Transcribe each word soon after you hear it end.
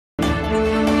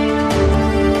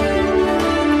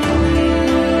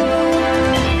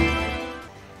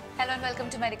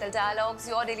Medical Dialogues,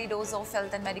 your daily dose of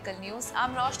health and medical news.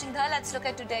 I'm Roshni Dhar. Let's look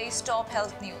at today's top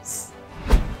health news.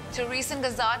 Through recent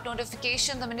Gazette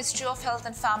notification, the Ministry of Health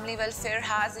and Family Welfare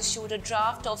has issued a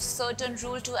draft of certain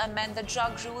rule to amend the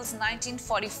Drug Rules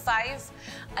 1945,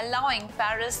 allowing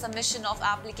parallel submission of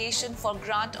application for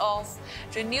grant of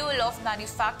renewal of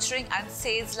manufacturing and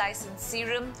sales license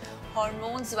serum,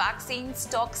 hormones, vaccines,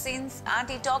 toxins,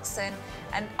 antitoxin,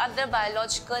 and other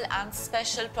biological and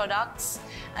special products,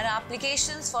 and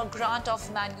applications for grant of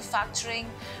manufacturing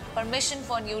permission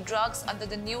for new drugs under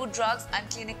the New Drugs and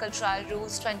Clinical Trial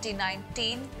Rules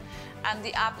 2019, and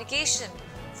the application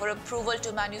for approval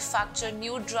to manufacture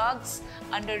new drugs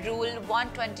under Rule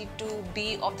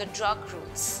 122B of the Drug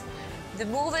Rules. The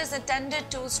move is intended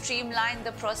to streamline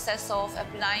the process of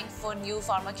applying for new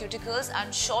pharmaceuticals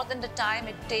and shorten the time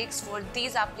it takes for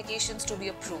these applications to be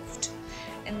approved.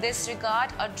 In this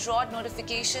regard, a draft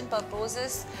notification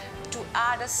proposes to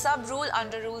add a sub-rule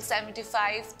under Rule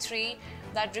 75(3)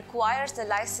 that requires the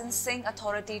licensing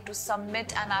authority to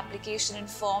submit an application in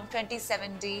Form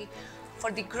 27D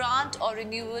for the grant or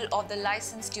renewal of the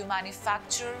license to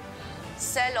manufacture,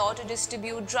 sell or to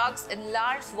distribute drugs in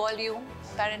large volume,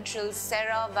 parenteral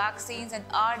sera, vaccines and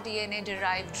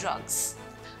rDNA-derived drugs.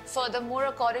 Furthermore,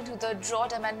 according to the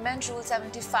draft amendment, Rule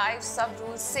 75,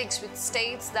 Sub-Rule 6, which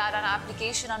states that an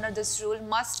application under this rule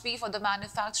must be for the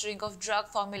manufacturing of drug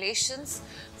formulations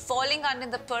falling under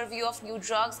the purview of new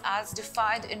drugs as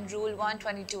defined in Rule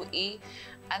 122E,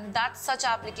 and that such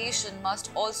application must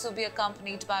also be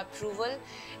accompanied by approval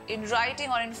in writing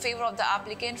or in favor of the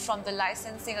applicant from the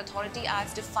licensing authority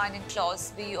as defined in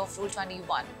Clause B of Rule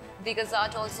 21. The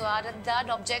Gazette also added that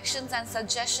objections and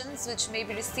suggestions which may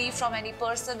be received from any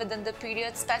person within the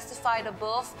period specified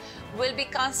above will be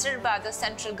considered by the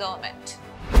central government.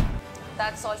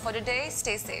 That's all for today.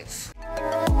 Stay safe.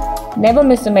 Never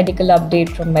miss a medical update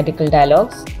from Medical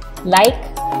Dialogues. Like,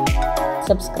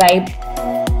 subscribe,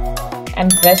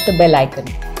 and press the bell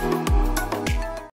icon.